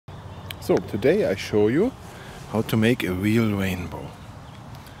So today I show you how to make a real rainbow.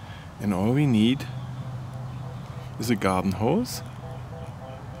 And all we need is a garden hose.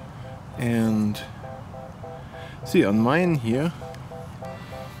 And see, on mine here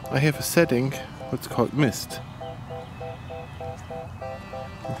I have a setting what's called mist.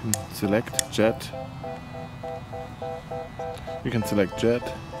 You can select jet. You can select jet,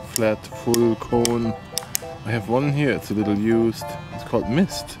 flat, full, cone. I have one here, it's a little used. It's called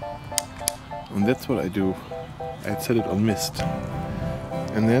mist. And that's what I do. I set it on mist.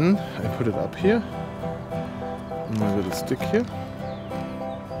 And then I put it up here on my little stick here.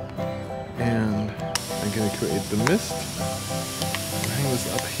 And I'm going to create the mist and hang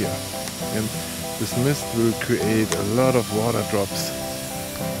this up here. And this mist will create a lot of water drops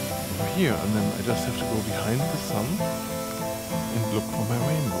over here. And then I just have to go behind the sun and look for my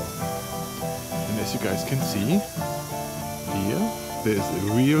rainbow. And as you guys can see, here there is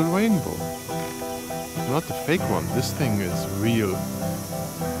a real rainbow. Not the fake one, this thing is real.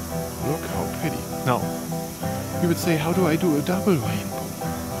 Look how pretty. Now, you would say, how do I do a double rainbow?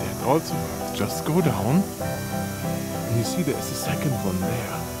 That also works. Just go down and you see there's a second one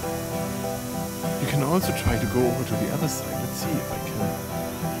there. You can also try to go over to the other side. Let's see if I can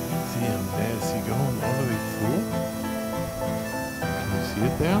see him. There's he going all the way through. Can you see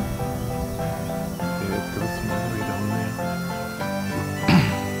it there? There it goes all the way down there.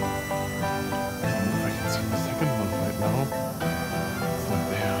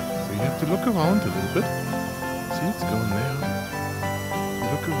 To look around a little bit. See, it's going there.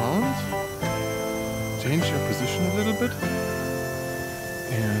 Look around. Change your position a little bit.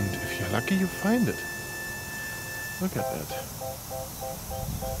 And if you're lucky, you find it. Look at that.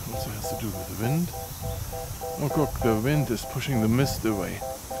 Also has to do with the wind. Oh look, the wind is pushing the mist away.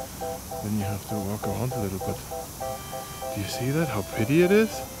 Then you have to walk around a little bit. Do you see that? How pretty it is?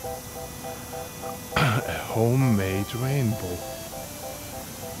 A homemade rainbow.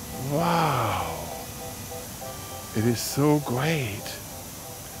 Wow! It is so great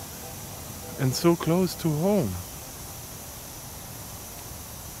and so close to home.